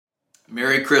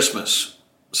Merry Christmas.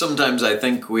 Sometimes I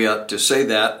think we ought to say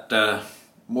that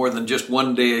more than just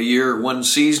one day a year, one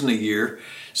season a year.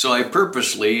 So I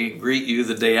purposely greet you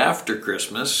the day after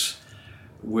Christmas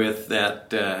with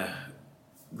that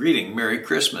greeting, Merry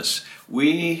Christmas.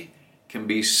 We can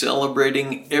be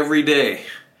celebrating every day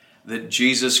that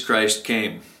Jesus Christ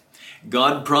came.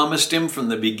 God promised him from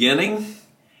the beginning.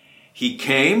 He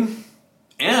came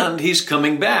and he's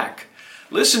coming back.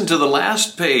 Listen to the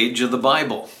last page of the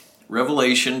Bible.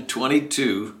 Revelation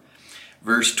 22,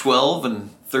 verse 12 and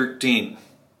 13.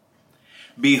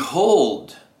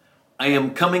 Behold, I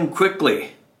am coming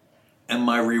quickly, and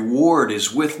my reward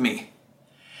is with me,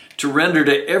 to render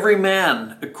to every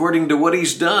man according to what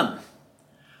he's done.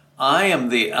 I am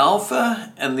the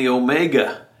Alpha and the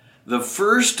Omega, the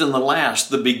first and the last,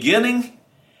 the beginning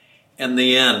and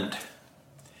the end.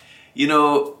 You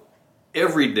know,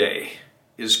 every day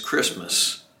is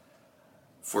Christmas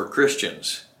for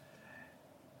Christians.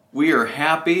 We are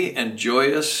happy and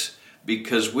joyous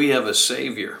because we have a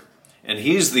Savior. And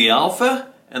he's the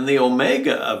Alpha and the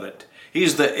Omega of it.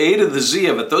 He's the A to the Z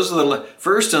of it. Those are the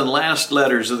first and last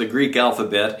letters of the Greek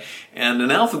alphabet. And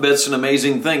an alphabet's an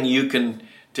amazing thing. You can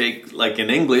take, like in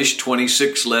English,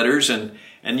 26 letters, and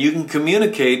you can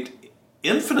communicate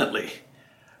infinitely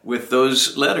with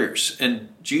those letters. And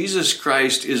Jesus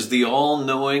Christ is the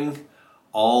all-knowing,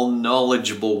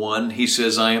 all-knowledgeable one. He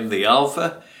says, I am the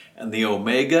Alpha and the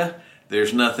Omega.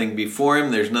 There's nothing before him.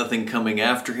 There's nothing coming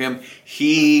after him.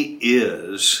 He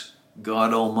is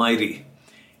God Almighty.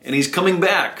 And he's coming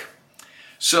back.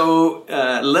 So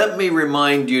let me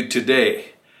remind you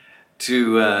today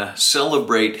to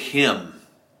celebrate him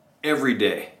every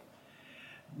day.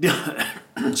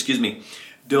 Excuse me.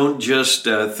 Don't just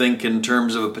think in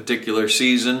terms of a particular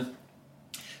season.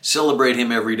 Celebrate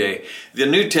him every day. The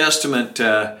New Testament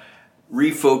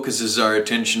refocuses our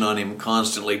attention on him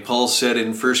constantly. Paul said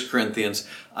in 1 Corinthians,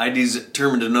 I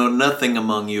determined to know nothing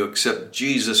among you except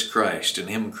Jesus Christ and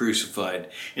him crucified.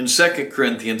 In 2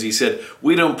 Corinthians, he said,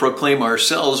 we don't proclaim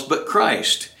ourselves, but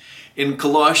Christ. In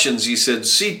Colossians, he said,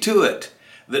 see to it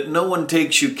that no one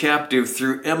takes you captive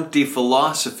through empty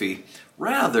philosophy,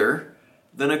 rather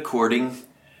than according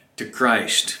to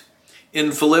Christ.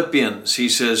 In Philippians, he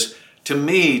says, to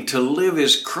me, to live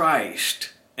is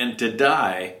Christ, and to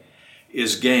die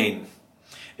is gain.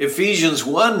 Ephesians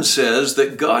 1 says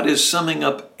that God is summing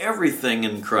up everything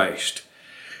in Christ.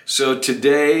 So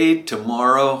today,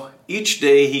 tomorrow, each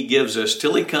day he gives us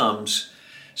till he comes,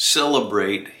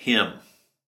 celebrate him.